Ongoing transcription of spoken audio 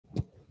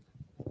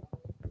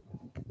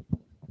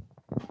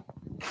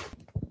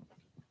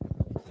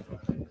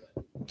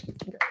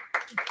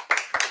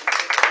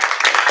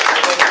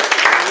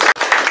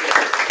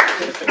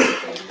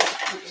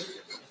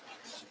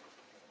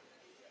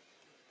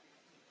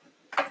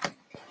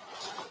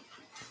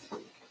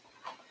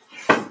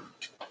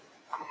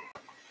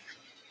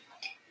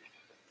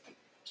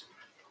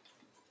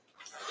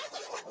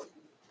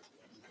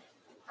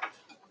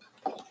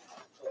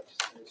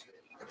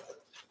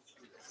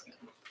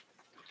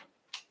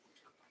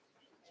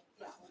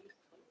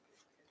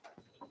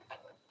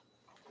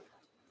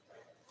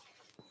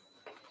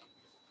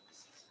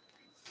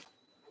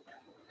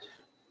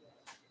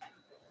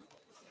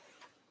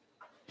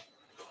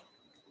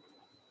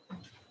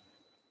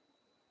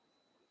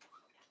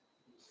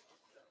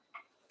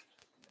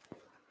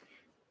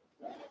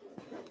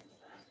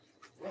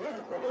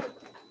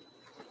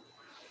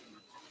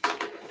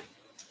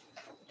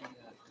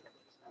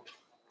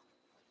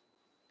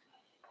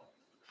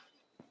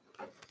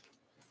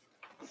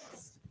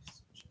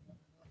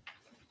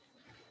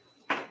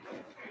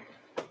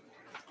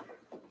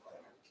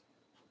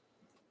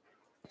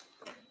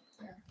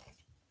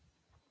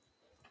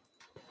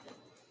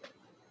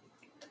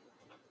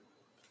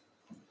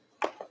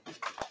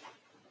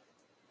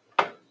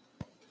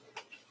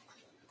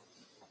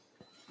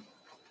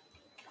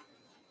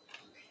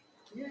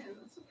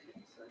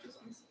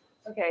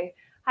Okay.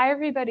 Hi,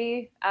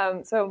 everybody.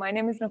 So my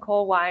name is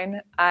Nicole Wein.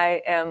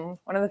 I am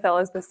one of the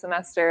fellows this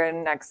semester,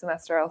 and next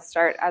semester I'll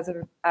start as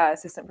an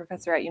assistant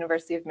professor at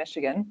University of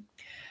Michigan.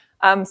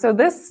 So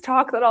this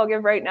talk that I'll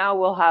give right now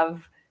will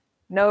have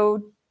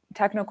no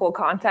technical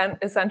content.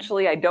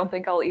 Essentially, I don't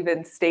think I'll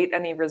even state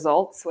any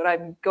results. What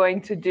I'm going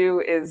to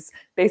do is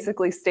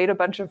basically state a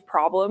bunch of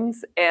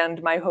problems,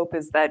 and my hope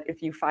is that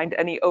if you find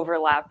any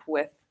overlap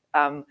with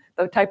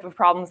the type of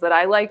problems that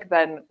I like,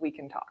 then we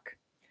can talk.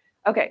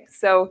 Okay,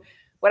 so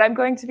what I'm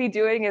going to be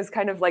doing is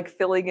kind of like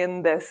filling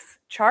in this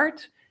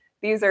chart.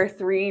 These are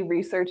 3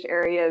 research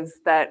areas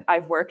that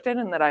I've worked in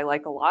and that I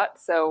like a lot.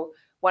 So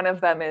one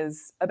of them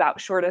is about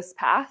shortest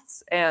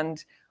paths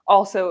and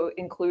also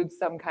includes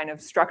some kind of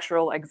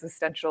structural,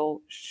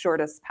 existential,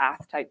 shortest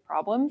path type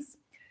problems.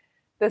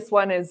 This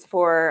one is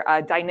for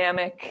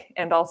dynamic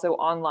and also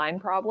online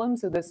problems.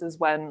 So this is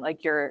when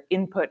like your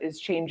input is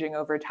changing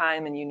over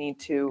time and you need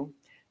to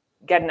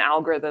get an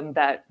algorithm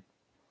that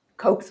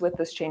copes with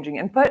this changing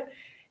input.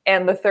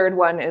 And the third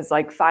one is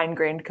like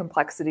fine-grained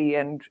complexity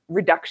and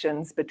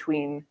reductions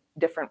between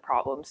different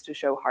problems to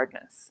show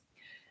hardness.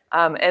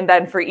 And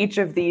then for each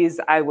of these,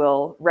 I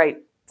will write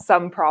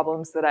some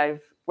problems that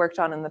I've worked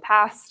on in the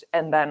past,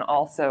 and then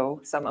also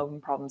some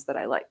open problems that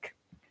I like.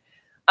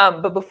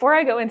 But before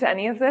I go into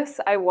any of this,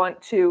 I want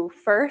to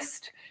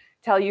first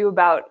tell you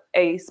about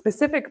a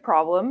specific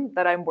problem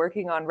that I'm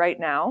working on right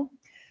now.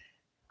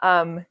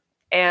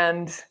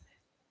 And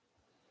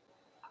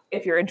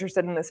if you're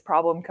interested in this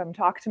problem, come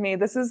talk to me.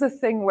 This is a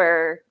thing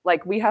where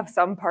like we have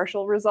some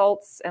partial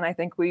results, and I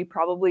think we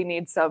probably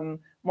need some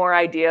more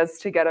ideas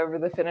to get over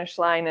the finish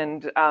line,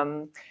 and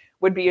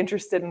would be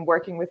interested in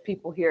working with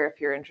people here if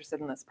you're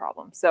interested in this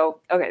problem. So,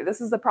 okay, this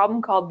is a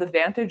problem called the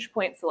vantage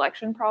point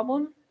selection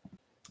problem.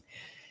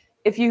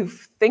 If you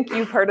think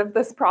you've heard of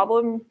this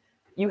problem,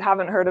 you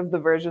haven't heard of the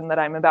version that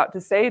I'm about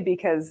to say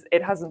because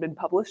it hasn't been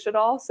published at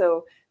all.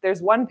 So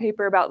there's one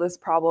paper about this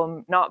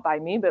problem, not by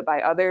me, but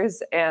by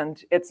others,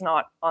 and it's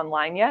not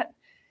online yet.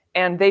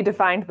 And they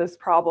defined this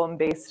problem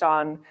based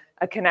on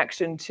a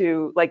connection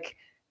to, like,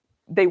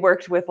 they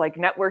worked with like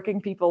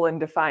networking people and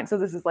defined. So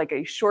this is like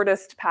a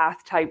shortest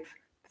path type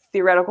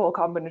theoretical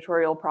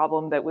combinatorial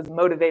problem that was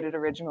motivated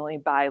originally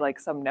by like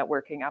some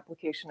networking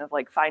application of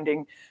like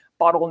finding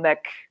bottleneck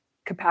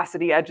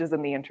capacity edges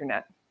in the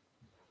internet.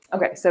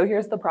 Okay, so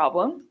here's the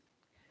problem.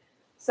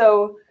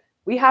 So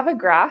we have a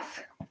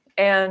graph,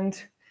 and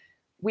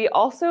we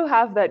also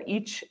have that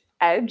each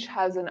edge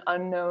has an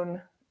unknown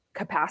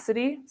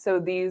capacity. So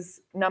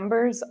these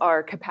numbers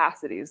are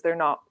capacities, they're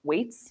not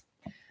weights.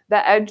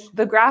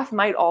 The graph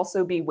might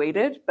also be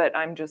weighted, but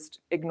I'm just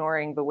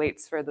ignoring the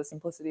weights for the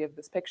simplicity of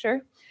this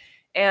picture.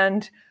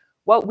 And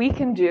what we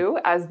can do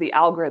as the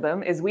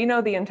algorithm is we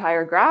know the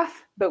entire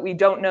graph, but we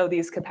don't know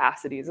these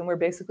capacities. And we're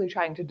basically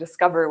trying to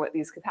discover what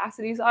these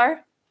capacities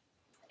are.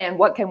 And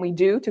what can we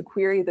do to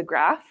query the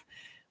graph?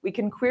 We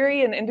can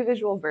query an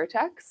individual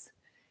vertex,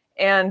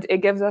 and it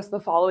gives us the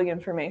following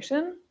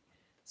information.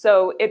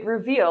 So it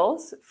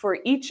reveals for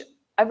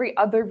every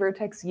other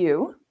vertex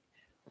u,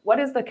 what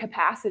is the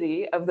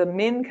capacity of the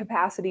min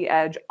capacity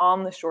edge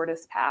on the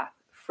shortest path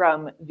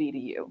from V to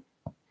U.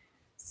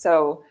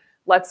 So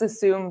let's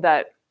assume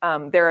that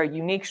there are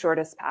unique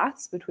shortest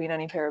paths between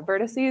any pair of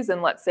vertices,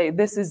 and let's say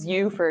this is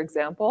U, for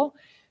example,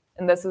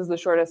 and this is the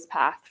shortest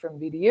path from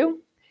V to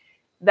U.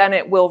 Then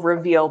it will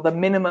reveal the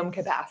minimum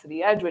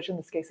capacity edge, which in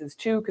this case is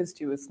 2, because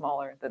 2 is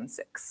smaller than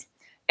 6.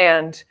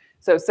 And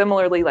so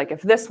similarly, like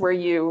if this were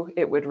U,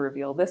 it would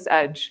reveal this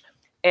edge.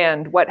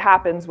 And what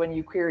happens when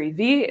you query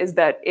V is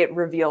that it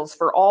reveals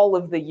for all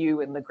of the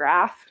U in the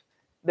graph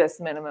this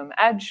minimum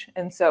edge.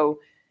 And so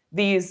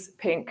these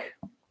pink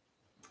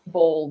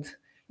bold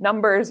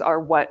numbers are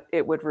what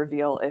it would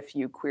reveal if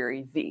you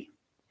query V.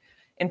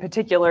 In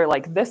particular,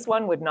 like this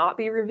one would not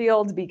be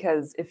revealed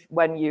because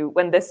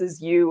when this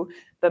is U,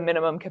 the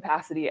minimum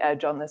capacity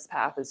edge on this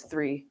path is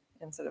 3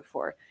 instead of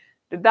 4.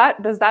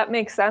 Does that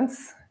make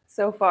sense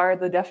so far,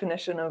 the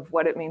definition of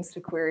what it means to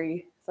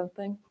query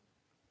something?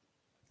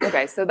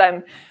 Okay, so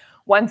then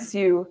what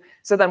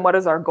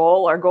is our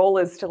goal? Our goal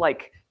is to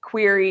like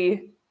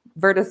query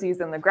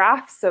vertices in the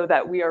graph so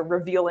that we are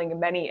revealing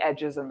many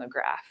edges in the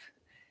graph.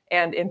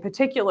 And in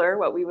particular,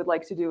 what we would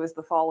like to do is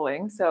the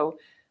following. So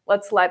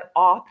let's let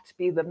opt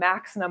be the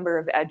max number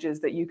of edges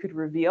that you could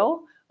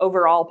reveal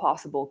over all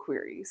possible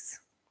queries.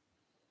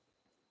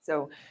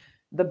 So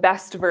the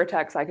best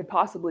vertex I could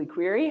possibly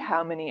query,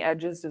 how many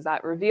edges does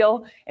that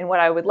reveal? And what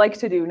I would like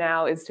to do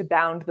now is to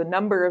bound the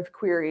number of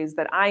queries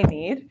that I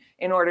need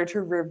in order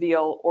to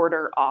reveal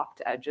order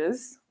opt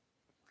edges.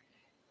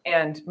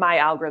 And my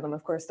algorithm,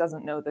 of course,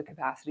 doesn't know the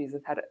capacities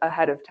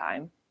ahead of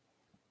time.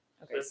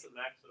 Okay. That's the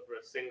max over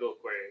a single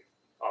query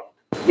opt.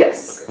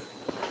 Yes. Okay.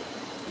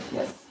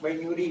 Yes.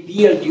 When you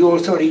reveal, do you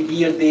also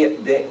reveal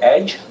the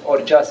edge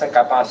or just a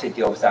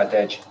capacity of that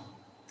edge?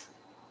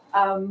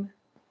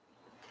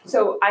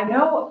 So I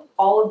know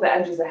all of the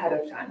edges ahead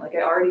of time. Like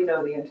I already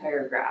know the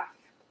entire graph.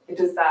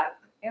 Does that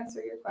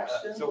answer your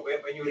question. So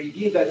when you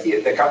reveal that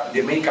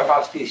the main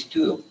capacity is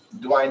 2,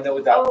 do I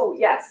know that? Oh,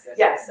 yes,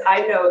 yes.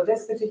 I know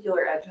this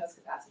particular edge has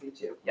capacity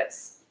 2.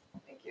 Yes.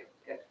 Thank you.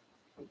 Good.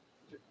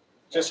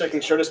 Just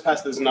checking, shortest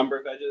path is the number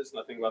of edges,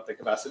 nothing about the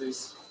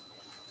capacities.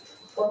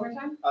 One more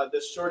time?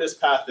 The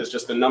shortest path is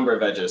just the number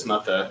of edges,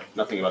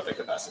 nothing about the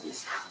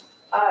capacities.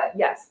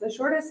 Yes, the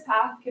shortest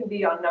path can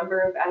be on number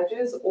of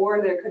edges,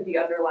 or there could be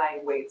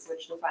underlying weights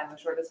which define the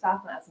shortest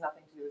path, and that has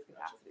nothing to do with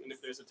capacity. And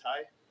if there's a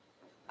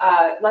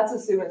tie? Let's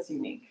assume it's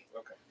unique.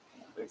 Okay,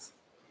 thanks.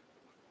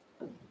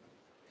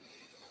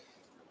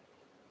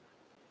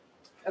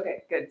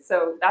 Okay, good.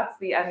 So that's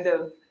the end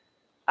of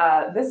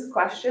this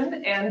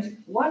question. And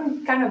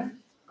one kind of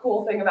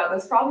cool thing about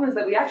this problem is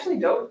that we actually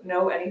don't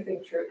know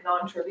anything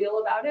non-trivial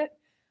about it.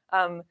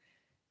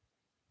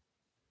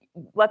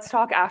 Let's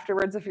talk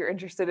afterwards if you're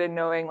interested in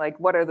knowing like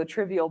what are the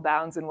trivial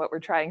bounds and what we're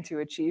trying to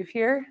achieve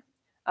here.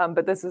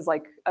 But this is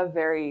like a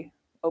very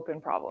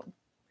open problem.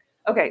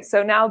 Okay,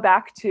 so now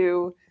back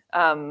to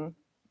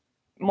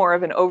more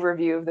of an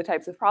overview of the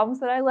types of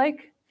problems that I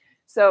like.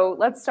 So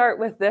let's start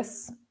with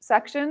this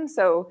section.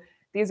 So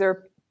these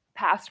are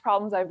past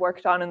problems I've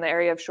worked on in the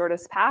area of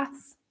shortest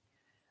paths.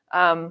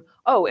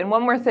 Oh, and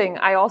one more thing.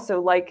 I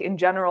also like, in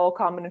general,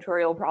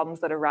 combinatorial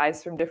problems that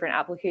arise from different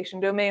application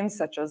domains,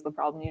 such as the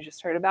problem you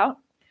just heard about.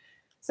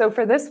 So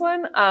for this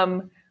one,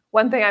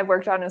 one thing I've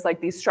worked on is like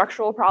these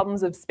structural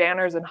problems of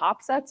spanners and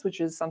hop sets, which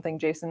is something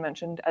Jason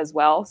mentioned as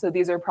well. So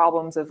these are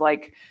problems of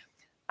like,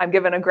 I'm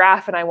given a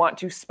graph and I want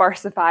to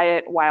sparsify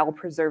it while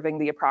preserving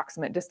the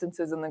approximate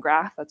distances in the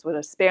graph. That's what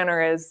a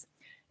spanner is.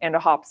 And a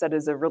hop set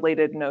is a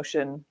related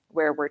notion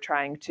where we're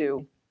trying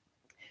to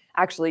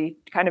actually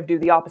kind of do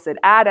the opposite,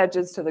 add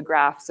edges to the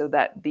graph so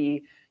that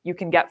you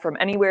can get from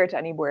anywhere to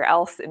anywhere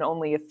else in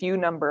only a few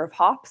number of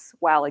hops,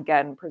 while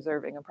again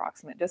preserving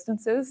approximate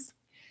distances.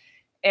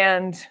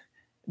 And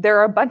there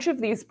are a bunch of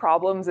these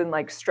problems in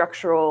like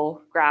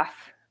structural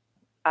graph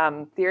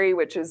theory,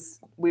 which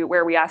is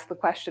where we ask the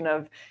question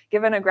of,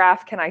 given a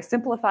graph, can I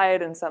simplify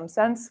it in some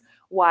sense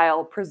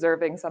while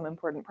preserving some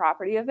important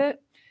property of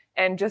it?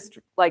 And just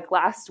like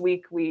last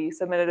week, we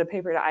submitted a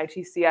paper to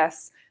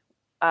ITCS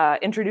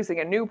introducing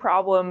a new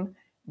problem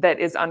that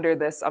is under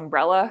this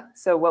umbrella.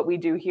 So what we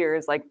do here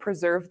is like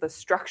preserve the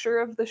structure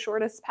of the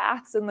shortest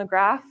paths in the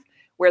graph,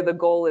 where the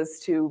goal is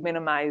to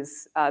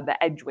minimize the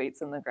edge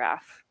weights in the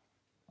graph.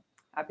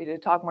 Happy to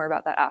talk more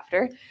about that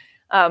after.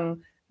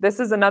 This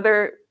is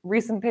another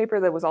recent paper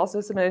that was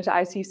also submitted to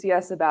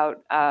ITCS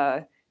about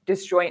the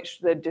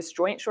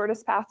disjoint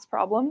shortest paths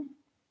problem.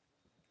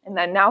 And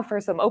then now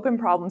for some open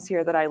problems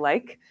here that I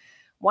like.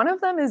 One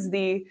of them is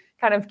the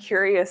kind of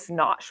curious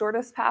not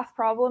shortest path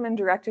problem in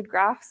directed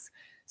graphs.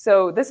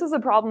 So this is a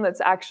problem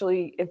that's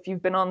actually, if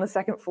you've been on the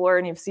second floor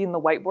and you've seen the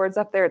whiteboards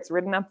up there, it's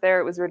written up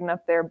there. It was written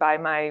up there by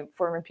my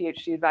former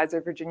PhD advisor,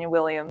 Virginia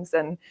Williams.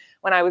 And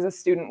when I was a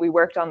student, we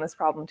worked on this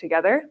problem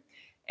together.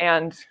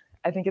 And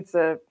I think it's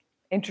an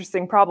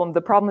interesting problem.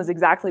 The problem is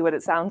exactly what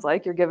it sounds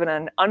like. You're given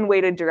an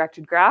unweighted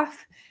directed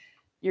graph.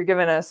 You're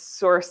given a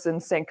source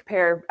and sink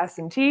pair S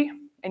and T,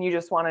 and you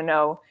just want to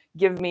know,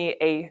 give me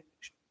a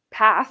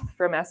path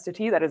from S to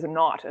T that is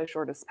not a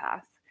shortest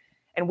path.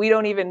 And we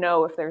don't even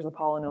know if there's a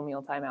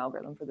polynomial time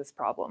algorithm for this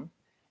problem.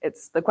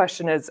 The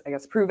question is, I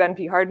guess, prove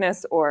NP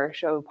hardness or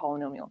show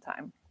polynomial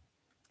time.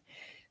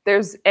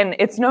 And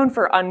it's known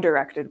for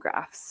undirected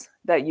graphs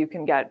that you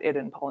can get it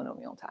in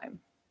polynomial time.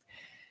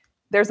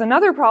 There's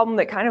another problem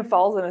that kind of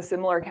falls in a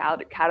similar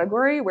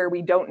category where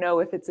we don't know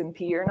if it's in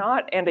P or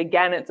not. And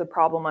again, it's a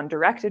problem on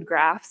directed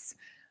graphs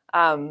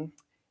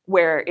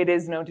where it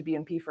is known to be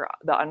in P for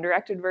the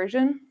undirected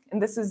version.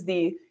 And this is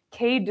the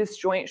K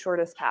disjoint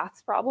shortest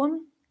paths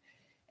problem.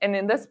 And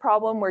in this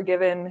problem, we're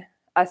given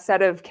a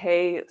set of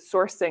K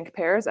source sink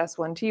pairs,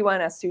 S1,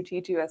 T1, S2,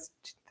 T2,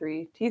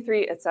 S3,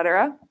 T3, et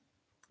cetera.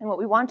 And what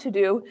we want to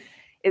do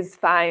is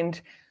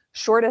find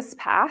shortest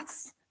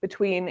paths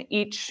between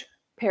each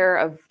pair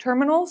of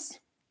terminals,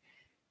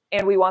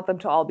 and we want them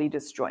to all be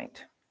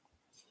disjoint.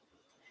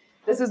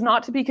 This is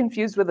not to be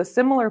confused with a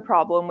similar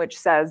problem which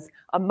says,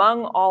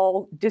 among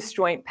all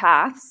disjoint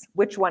paths,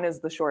 which one is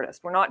the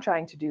shortest? We're not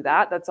trying to do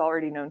that. That's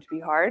already known to be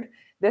hard.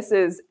 This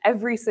is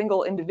every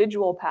single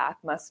individual path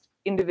must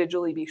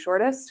individually be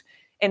shortest,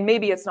 and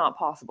maybe it's not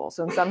possible.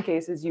 So in some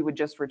cases, you would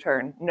just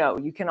return, no,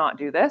 you cannot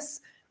do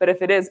this. But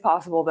if it is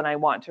possible, then I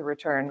want to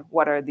return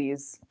what are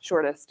these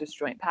shortest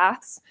disjoint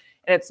paths.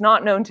 And it's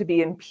not known to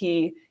be in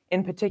P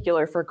in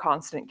particular for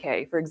constant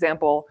K. For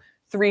example,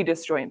 3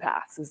 disjoint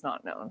paths is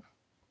not known.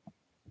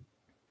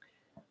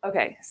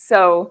 Okay,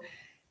 so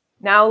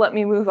now let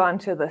me move on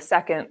to the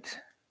second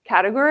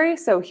category.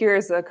 So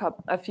here's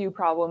a few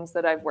problems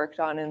that I've worked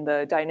on in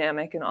the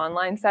dynamic and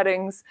online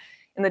settings.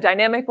 In the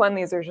dynamic one,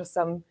 these are just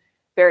some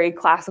very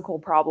classical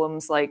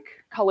problems like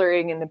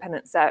coloring,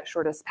 independent set,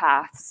 shortest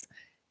paths.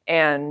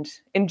 And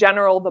in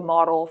general, the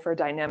model for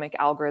dynamic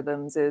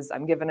algorithms is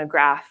I'm given a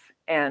graph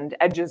and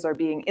edges are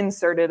being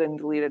inserted and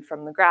deleted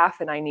from the graph,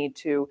 and I need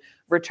to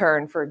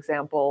return, for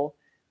example,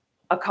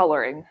 a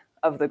coloring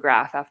of the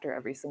graph after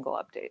every single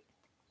update.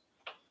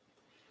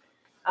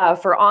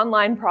 For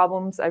online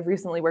problems, I've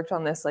recently worked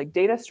on this like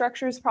data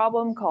structures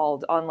problem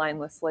called online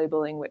list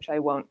labeling, which I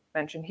won't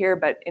mention here,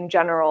 but in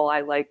general,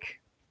 I like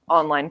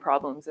online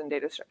problems and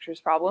data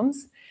structures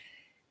problems.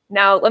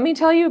 Now, let me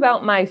tell you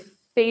about my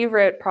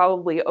favorite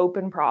probably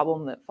open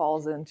problem that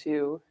falls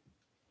into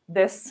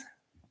this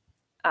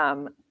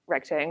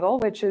rectangle,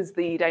 which is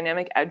the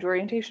dynamic edge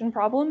orientation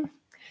problem.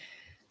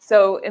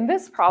 So in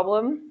this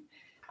problem,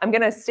 I'm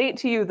going to state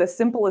to you the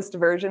simplest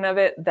version of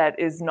it that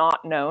is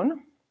not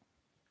known.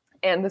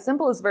 And the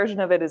simplest version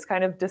of it is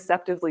kind of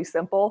deceptively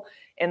simple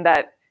in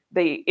that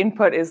the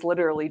input is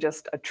literally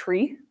just a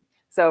tree.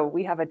 So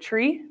we have a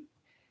tree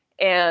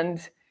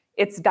and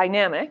it's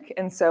dynamic.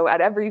 And so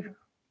at every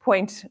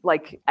point,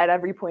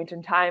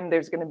 in time,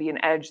 there's going to be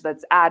an edge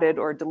that's added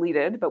or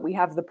deleted, but we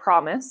have the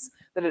promise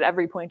that at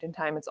every point in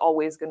time, it's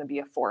always going to be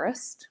a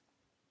forest.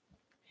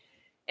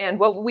 And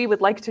what we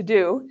would like to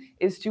do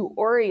is to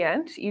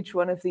orient each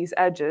one of these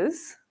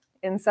edges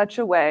in such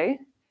a way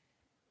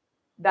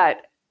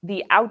that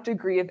the out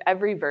degree of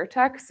every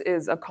vertex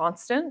is a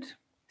constant.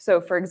 So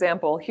for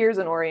example, here's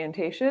an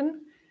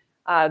orientation.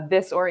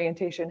 This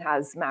orientation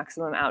has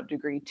maximum out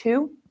degree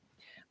 2.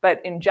 But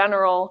in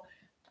general,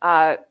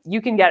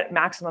 you can get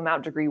maximum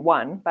out degree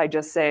 1 by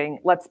just saying,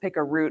 let's pick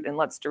a root and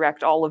let's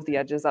direct all of the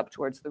edges up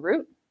towards the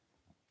root.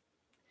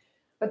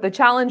 But the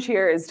challenge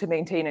here is to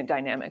maintain it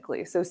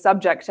dynamically. So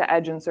subject to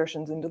edge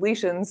insertions and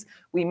deletions,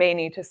 we may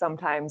need to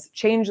sometimes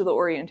change the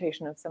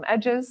orientation of some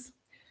edges.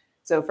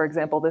 So for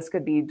example, this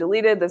could be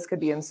deleted, this could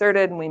be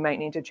inserted, and we might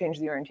need to change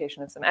the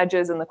orientation of some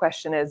edges. And the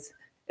question is,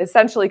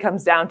 essentially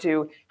comes down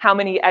to how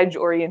many edge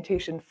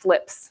orientation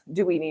flips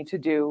do we need to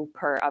do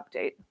per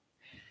update?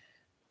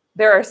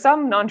 There are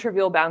some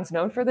non-trivial bounds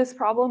known for this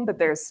problem, but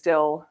there's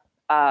still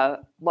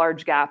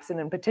large gaps. And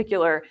in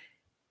particular,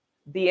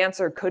 the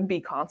answer could be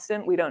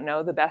constant. We don't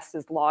know. The best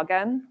is log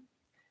n.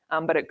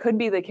 But it could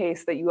be the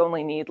case that you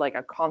only need like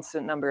a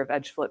constant number of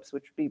edge flips,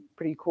 which would be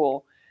pretty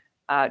cool,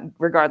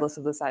 regardless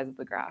of the size of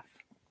the graph.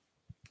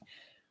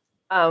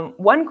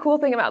 One cool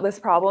thing about this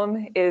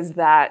problem is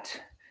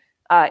that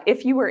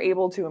if you were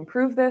able to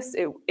improve this,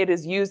 it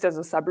is used as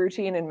a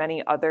subroutine in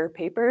many other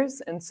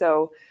papers. And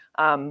so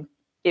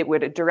it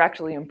would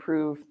directly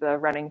improve the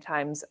running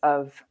times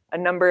of a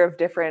number of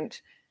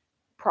different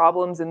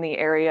problems in the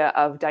area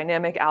of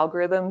dynamic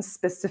algorithms,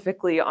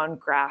 specifically on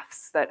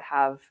graphs that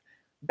have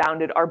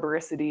bounded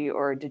arboricity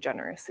or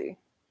degeneracy.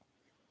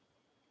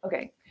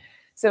 Okay,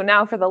 so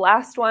now for the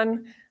last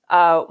one,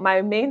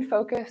 my main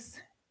focus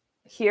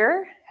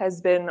here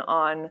has been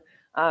on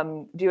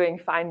doing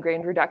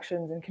fine-grained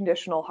reductions and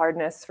conditional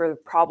hardness for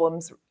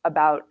problems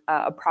about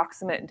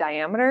approximate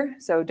diameter.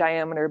 So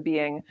diameter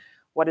being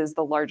what is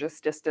the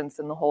largest distance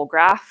in the whole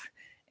graph,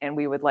 and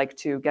we would like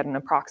to get an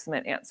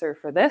approximate answer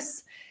for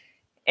this.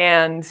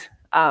 And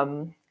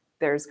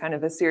there's kind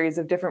of a series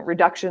of different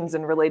reductions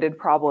and related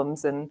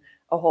problems and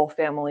a whole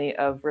family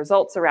of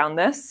results around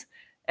this.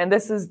 And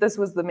this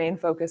was the main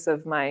focus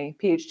of my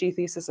PhD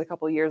thesis a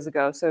couple years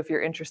ago. So if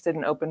you're interested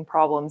in open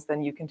problems,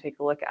 then you can take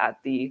a look at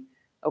the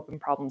open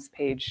problems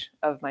page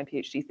of my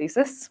PhD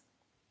thesis.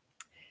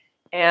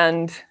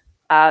 And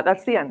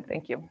that's the end.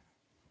 Thank you.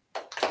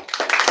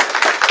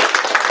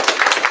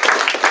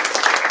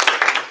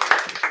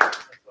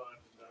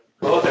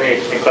 Cool.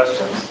 Any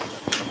questions?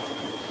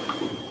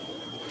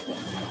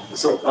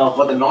 So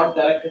for the not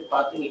directed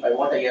pathing, if I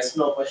want a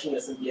yes/no question,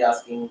 you're simply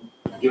asking,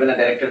 given a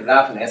directed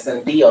graph in S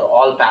and T, or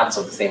all paths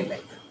of the same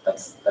length.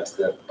 That's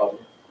the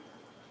problem.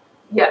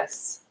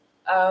 Yes.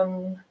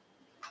 All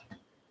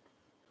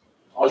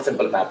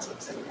simple paths of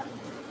the same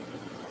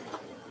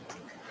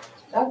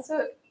length.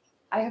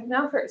 I have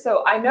now heard,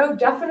 so I know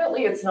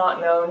definitely it's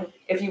not known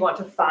if you want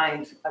to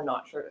find a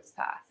not shortest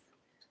path.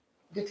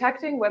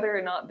 Detecting whether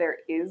or not there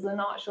is a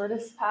not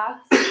shortest path,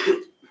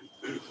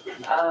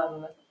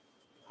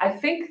 I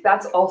think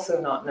that's also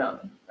not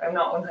known. I'm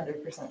not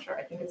 100% sure.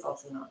 I think it's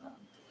also not known.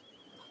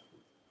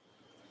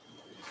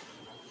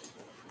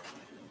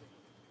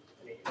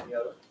 Any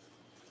other?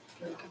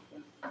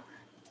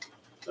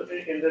 So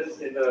in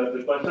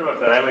the question about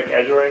dynamic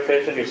edge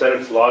orientation, you said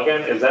it's log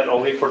n. Is that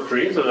only for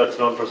trees, or that's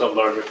known for some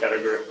larger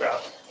category of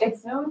graphs?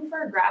 It's known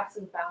for graphs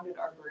of bounded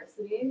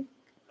arboricity,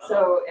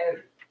 so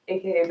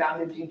aka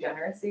bounded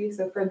degeneracy.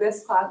 So for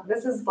this class,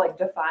 this is like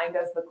defined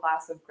as the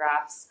class of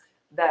graphs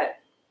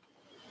that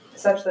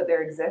such that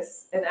there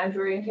exists an edge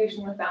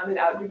orientation with bounded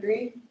out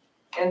degree.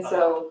 And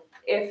so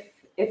if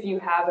you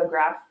have a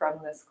graph from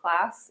this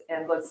class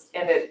and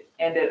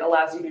it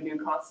allows you to do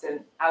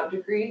constant out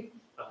degree,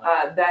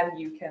 then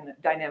you can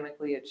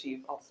dynamically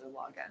achieve also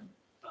log n.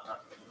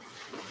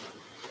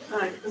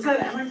 Is that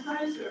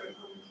amortized or?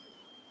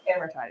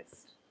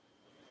 Amortized.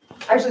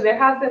 Actually, there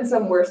have been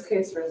some worst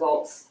case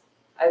results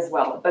as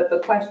well, but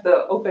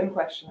the open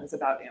question is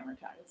about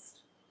amortized.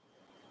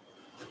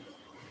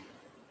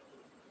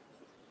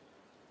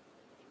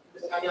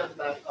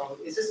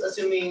 Is this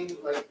assuming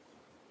like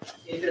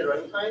infinite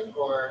running time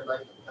or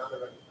like down the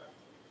running time?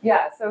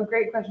 Yeah, so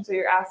great question. So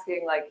you're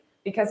asking like,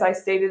 because I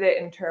stated it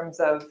in terms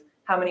of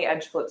how many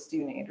edge flips do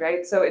you need,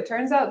 right? So it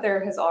turns out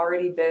there has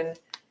already been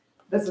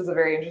this is a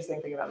very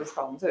interesting thing about this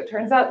problem. So it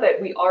turns out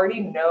that we already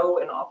know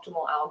an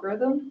optimal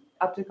algorithm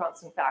up to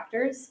constant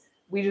factors.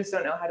 We just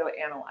don't know how to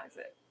analyze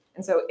it.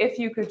 And so if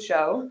you could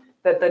show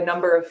that the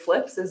number of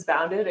flips is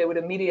bounded, it would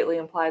immediately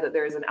imply that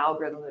there is an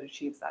algorithm that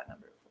achieves that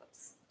number of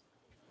flips.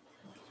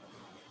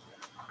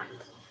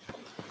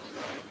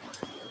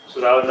 So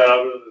now that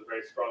algorithm is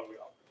very strongly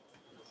optimal.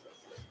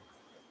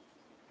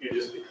 You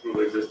just need to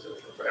prove existence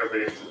for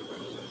every instance.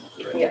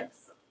 Right?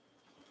 Yes.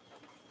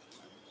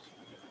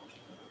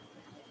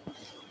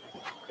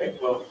 Okay,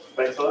 well,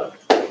 thanks a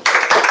lot.